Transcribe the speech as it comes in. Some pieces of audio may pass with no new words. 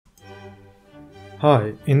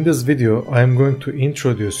Hi, in this video I am going to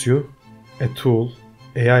introduce you a tool,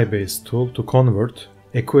 AI-based tool to convert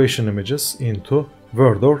equation images into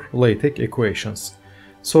Word or Latex equations.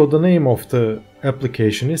 So the name of the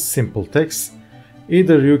application is Simple Text.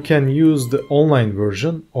 Either you can use the online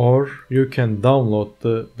version or you can download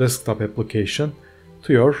the desktop application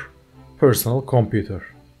to your personal computer.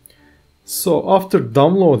 So after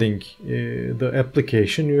downloading the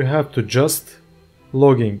application, you have to just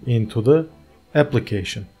logging into the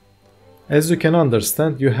application. As you can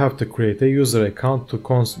understand, you have to create a user account to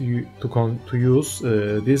use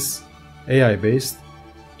this AI-based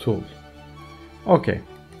tool. Okay,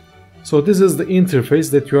 so this is the interface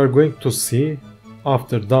that you are going to see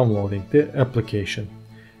after downloading the application.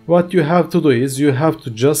 What you have to do is you have to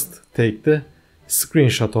just take the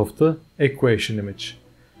screenshot of the equation image.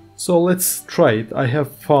 So let's try it. I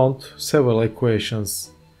have found several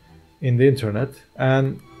equations in the internet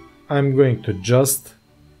and I'm going to just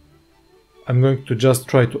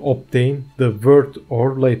try to obtain the Word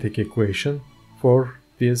or Latex equation for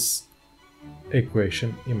this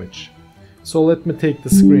equation image. So let me take the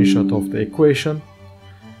screenshot of the equation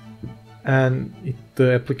and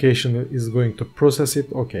the application is going to process it.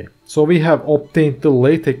 Okay, so we have obtained the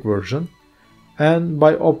Latex version, and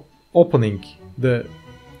by opening the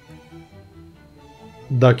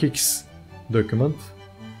docx document,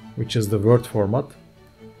 which is the Word format,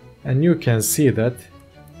 and you can see that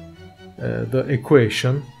the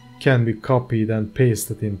equation can be copied and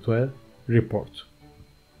pasted into a report.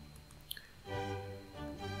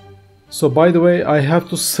 So by the way, I have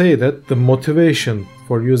to say that the motivation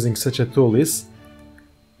for using such a tool is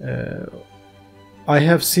I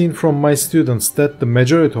have seen from my students that the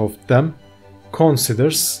majority of them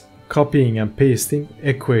considers copying and pasting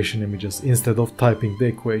equation images instead of typing the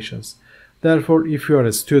equations. Therefore, if you are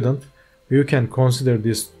a student, you can consider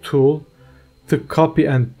this tool to copy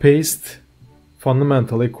and paste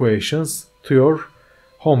fundamental equations to your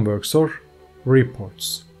homeworks or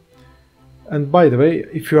reports. And by the way,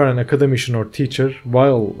 if you are an academician or teacher,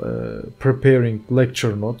 while preparing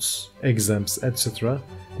lecture notes, exams, etc.,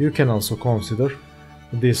 you can also consider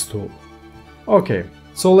this tool. Okay,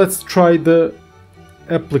 so let's try the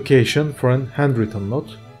application for an handwritten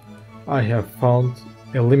note. I have found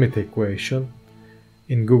a limit equation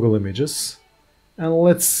in Google Images, and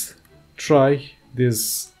let's try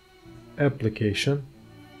this application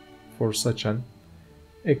for such an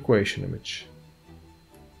equation image.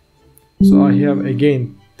 So I have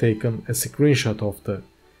again taken a screenshot of the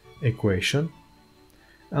equation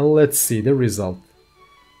and let's see the result.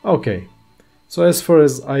 Okay, so as far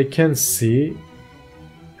as I can see,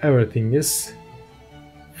 everything is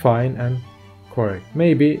fine and correct.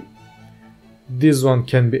 Maybe this one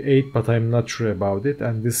can be 8, but I'm not sure about it,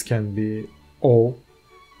 and this can be O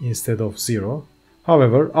instead of 0.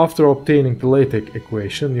 However, after obtaining the Latex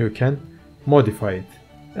equation, you can modify it.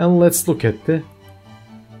 And let's look at the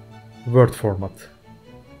Word format.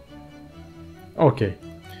 Okay,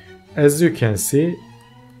 as you can see,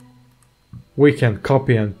 we can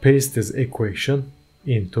copy and paste this equation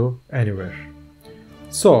into anywhere.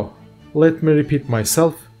 So let me repeat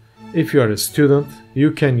myself. If you are a student,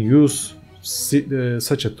 you can use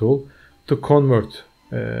such a tool to convert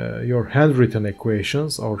your handwritten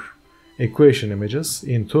equations or equation images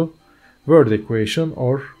into Word equation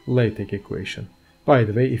or Latex equation. By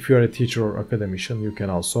the way, if you are a teacher or academician, you can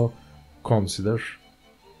also consider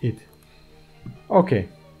it. Okay,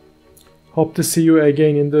 hope to see you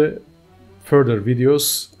again in the further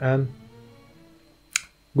videos, and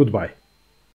goodbye.